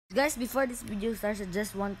Guys, before this video starts, I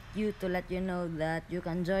just want you to let you know that you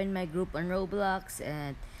can join my group on Roblox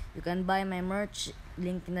and you can buy my merch,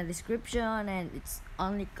 link in the description, and it's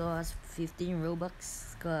only cost 15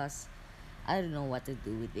 Robux cause I don't know what to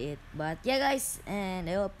do with it. But yeah guys, and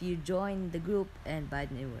I hope you join the group and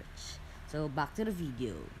buy the merch. So back to the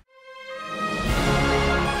video.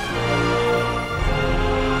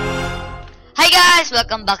 Hi guys,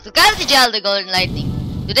 welcome back to Gel the Golden Lightning.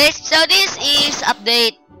 This is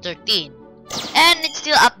update 13 and it's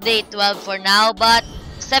still update 12 for now, but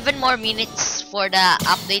 7 more minutes for the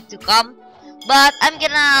update to come. But I'm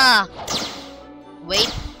gonna wait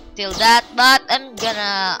till that, but I'm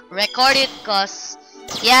gonna record it cause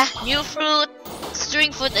yeah, new fruit,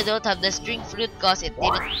 string fruit. I don't have the string fruit cause it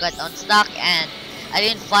didn't get on stock and I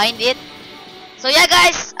didn't find it. So yeah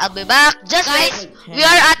guys, I'll be back. Just wait. We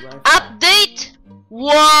are at update.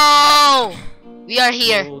 Whoa! We are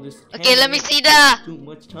here. Okay, let me see the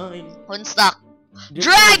on stock.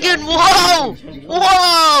 Dragon! Whoa!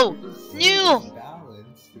 Whoa! New!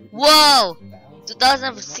 Whoa!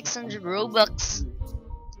 2,600 Robux.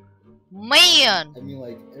 Man! I mean,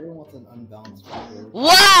 like, everyone wants an unbalanced player.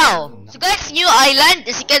 Wow! So guys, new island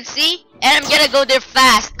as you can see, and I'm gonna go there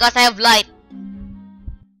fast cause I have light.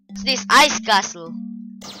 What's this? Ice castle.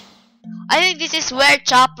 I think this is where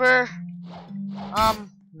Chopper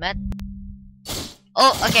met.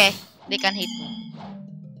 Oh, okay. They can hit me.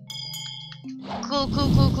 Cool.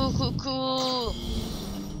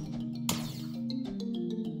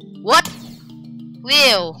 What?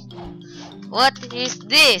 Whoa. What is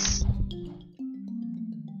this?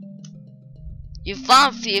 You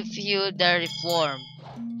found few the reform.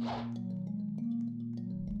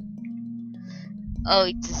 Oh,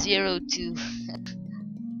 it's 02.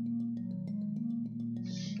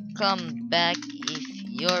 Come back if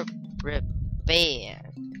you're prepared.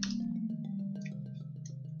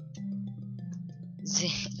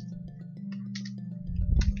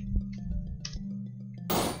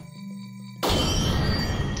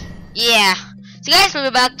 Yeah. So guys, we'll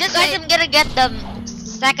be back. Just guys, I'm gonna get the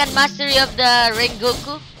second mastery of the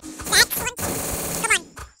Rengoku. Come on.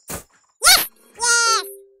 Yes! Yes!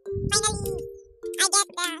 Finally, I get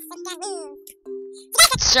the second move.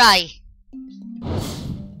 Let's try.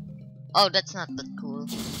 Oh, that's not that cool.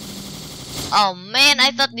 Oh man,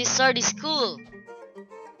 I thought this sword is cool.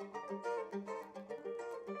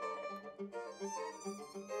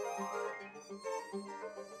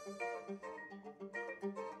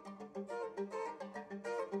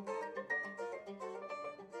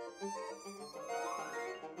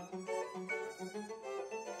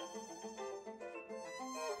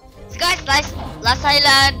 So guys, last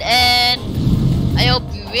island, and I hope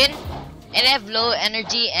we win. And I have low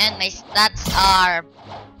energy and my stats are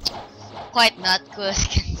quite not cool as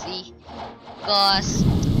you can see. Cause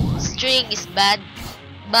string is bad.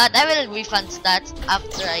 But I will refund stats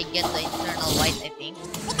after I get the internal white, I think.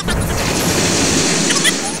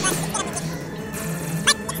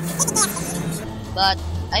 But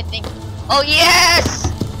I think, oh yes!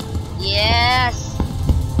 Yes!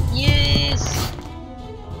 Yes!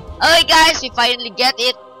 Alright guys, we finally get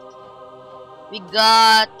it. We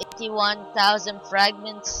got 81,000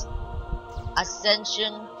 fragments.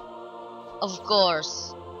 Ascension, of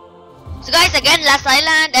course. So guys, again, last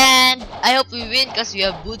island, and I hope we win because we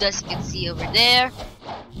have Buddha, as you can see over there.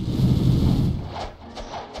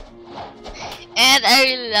 And I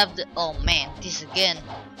really love the, oh man, this again.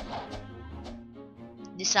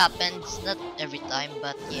 This happens not every time,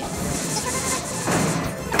 but yeah.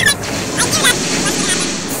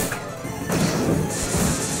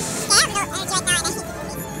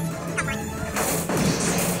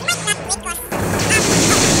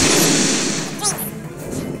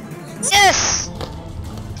 Yes!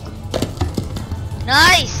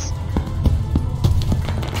 Nice!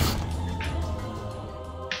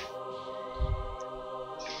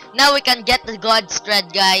 Now we can get the God's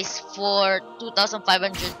Thread, guys, for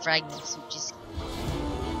 2,500 fragments, which is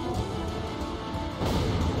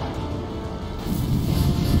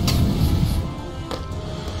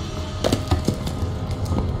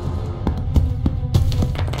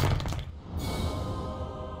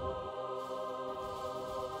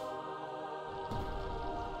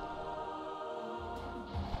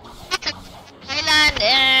island,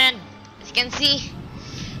 and as you can see,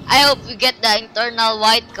 I hope we get the internal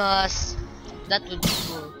white cause that would be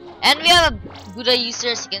cool. And we have a Buddha user,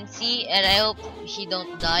 as you can see, and I hope he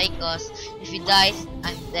don't die cause if he dies,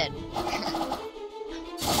 I'm dead.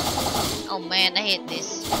 Oh man, I hate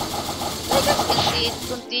this. Like as you can see, it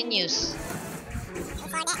continues.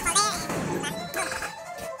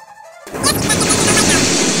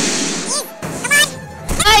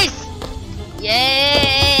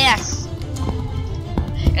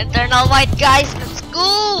 man, alright guys, let's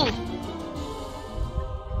go!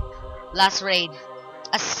 Last raid.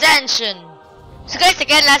 Ascension. So guys,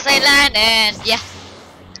 again, last island, and yeah.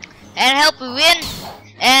 And help we win.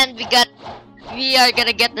 And we are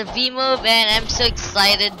gonna get the V move, and I'm so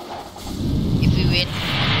excited if we win.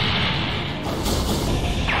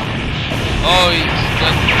 Oh, he's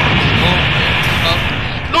got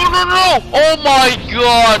no! Oh my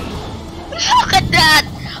god! Look at that!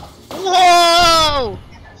 Whoa!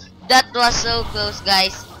 That was so close,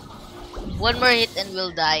 guys. One more hit and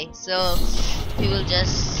we'll die. So we will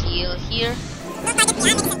just heal here.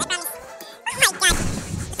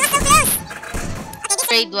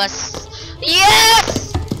 Trade was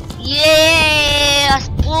yes! Yes,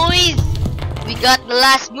 boys! We got the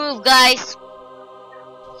last move, guys.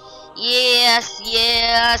 Yes,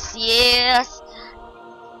 yes, yes.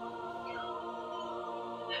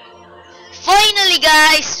 Finally,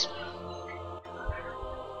 guys.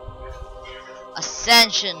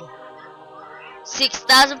 Ascension.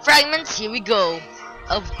 6,000 fragments. Here we go.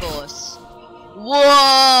 Of course.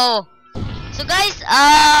 Whoa. So, guys,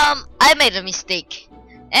 I made a mistake,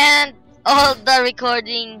 and all the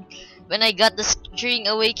recording when I got the string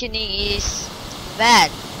awakening is bad.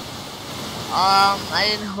 I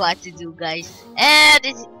don't know what to do, guys. And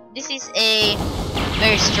this is a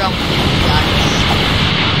very strong move, to be honest.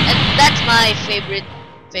 And that's my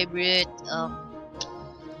favorite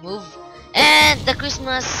move. And the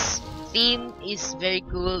Christmas theme is very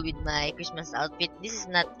cool with my Christmas outfit. This is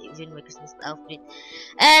not even my Christmas outfit.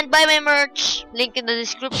 And buy my merch, link in the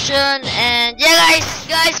description. And yeah,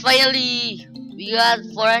 guys, finally we got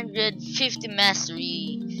 450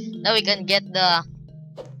 mastery. Now we can get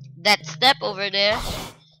that step over there,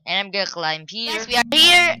 and I'm gonna climb here. Guys, we are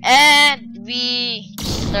here, and we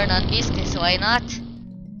turn on this, cause why not?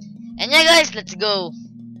 And yeah, guys, let's go.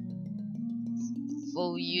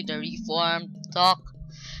 For you, the reformed talk.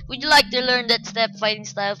 Would you like to learn that step fighting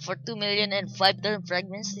style for 2 million and 5,000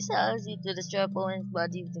 fragments? This allows you to destroy opponent's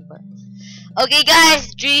body with impact. Okay,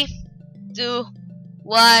 guys, 3, 2,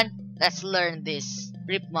 1. Let's learn this.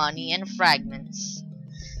 Rip money and fragments.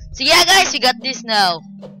 So yeah, guys, we got this now.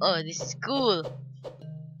 Oh, this is cool.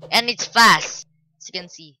 And it's fast, as you can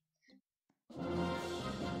see.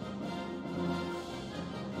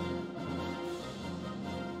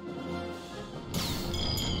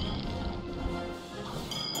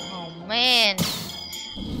 Oh man.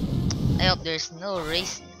 I hope there's no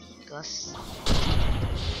race, because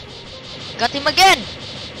got him again.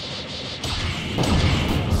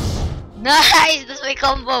 Nice, that's my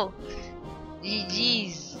combo.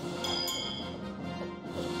 GG's.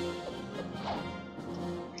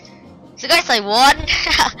 So guys, I won.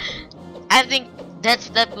 I think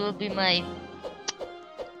that will be my,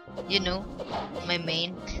 my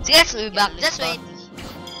main. So guys, we'll be back. Just wait.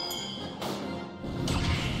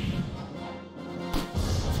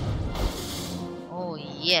 Oh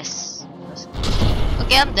yes.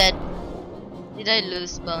 Okay, I'm dead. Did I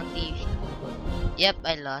lose bounty? Yep,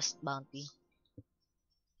 I lost bounty.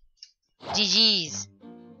 GG's.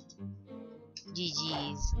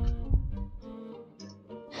 GG's.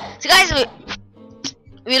 So guys,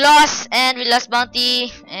 we lost, and we lost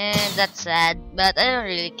bounty, and that's sad, but I don't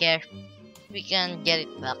really care. We can get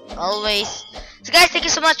it back always. So guys, thank you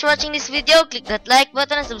so much for watching this video. Click that like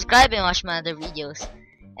button and subscribe and watch my other videos.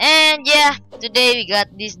 And yeah, today we got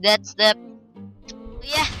this death step. So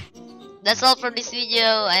yeah, that's all for this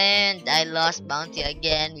video, and I lost bounty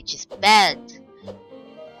again, which is bad.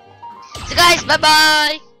 So guys, bye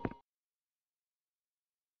bye.